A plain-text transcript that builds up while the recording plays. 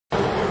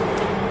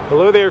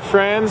Hello there,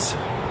 friends.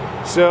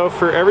 So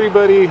for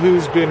everybody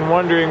who's been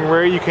wondering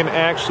where you can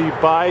actually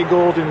buy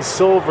gold and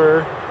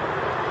silver,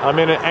 I'm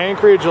in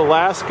Anchorage,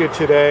 Alaska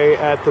today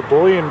at the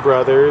Bullion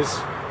Brothers,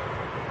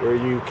 where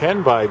you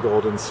can buy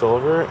gold and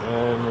silver,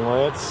 and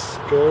let's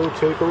go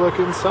take a look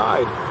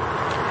inside.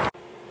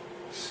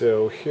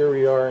 So here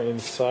we are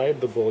inside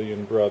the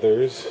Bullion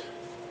Brothers.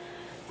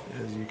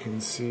 As you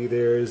can see,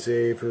 there's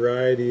a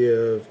variety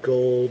of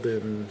gold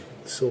and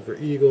silver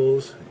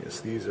eagles. Yes,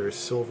 these are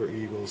silver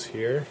eagles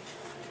here.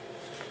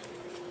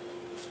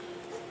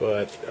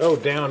 But, oh,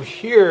 down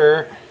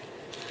here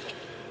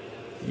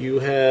you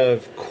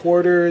have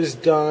quarters,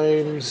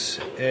 dimes,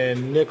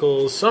 and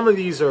nickels. Some of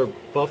these are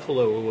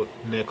buffalo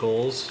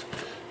nickels,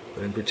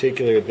 but in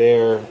particular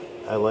there,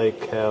 I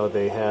like how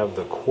they have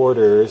the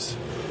quarters,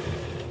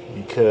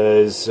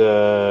 because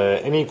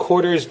any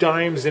quarters,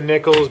 dimes, and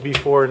nickels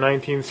before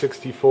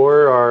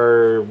 1964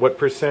 are what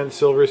percent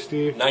silver,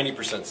 Steve?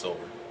 90% silver.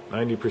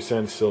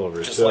 90%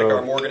 silver. Just like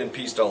our Morgan and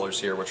Peace dollars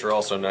here, which are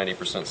also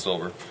 90%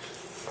 silver.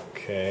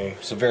 Okay.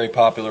 It's a very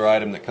popular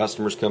item that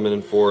customers come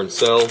in for and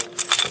sell,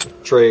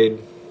 trade,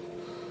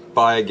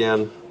 buy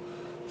again.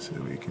 So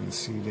we can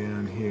see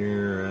down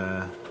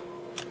here.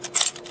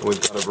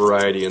 We've got a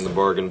variety in the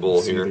bargain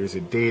bowl here. There's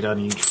a date on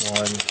each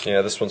one.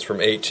 Yeah, this one's from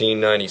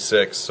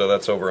 1896, so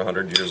that's over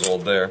 100 years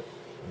old there.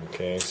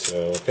 Okay,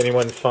 so if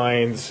anyone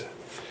finds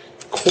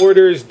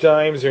quarters,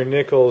 dimes, or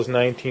nickels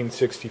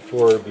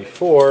 1964 or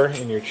before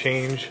in your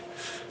change,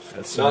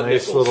 that's a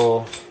nice nickels.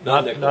 Little...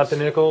 Not the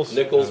nickels?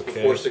 Nickels okay.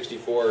 before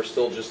 64 are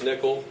still just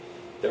nickel.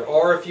 There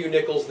are a few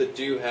nickels that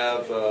do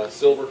have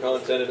silver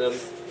content in them.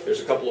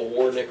 There's a couple of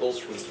war nickels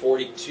from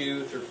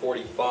 42 through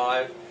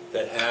 45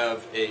 that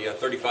have a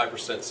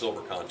 35%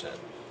 silver content.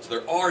 So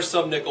there are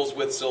some nickels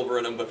with silver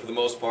in them, but for the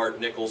most part,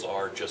 nickels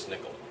are just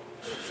nickel.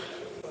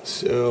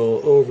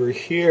 So over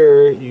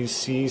here you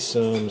see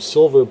some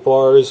silver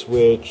bars,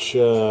 which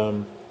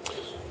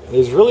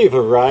there's really a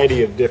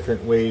variety of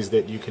different ways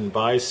that you can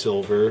buy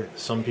silver.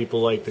 Some people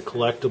like the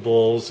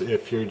collectibles.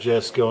 If you're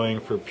just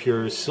going for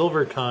pure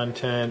silver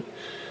content,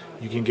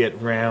 you can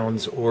get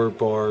rounds or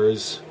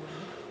bars,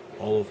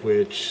 all of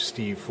which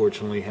Steve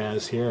fortunately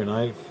has here, and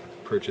I've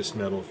purchased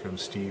metal from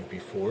Steve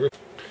before.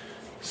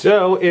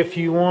 So if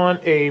you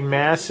want a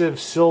massive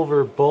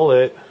silver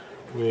bullet,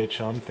 which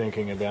I'm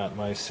thinking about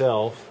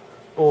myself,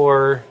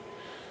 or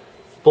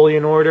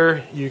bullion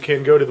order, you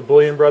can go to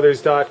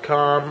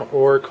thebullionbrothers.com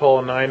or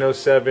call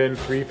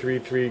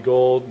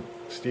 907-333-GOLD.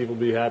 Steve will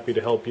be happy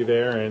to help you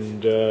there,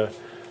 and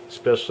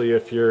especially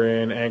if you're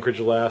in Anchorage,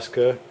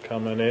 Alaska,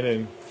 come on in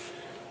and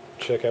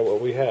check out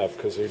what we have,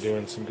 because they're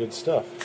doing some good stuff.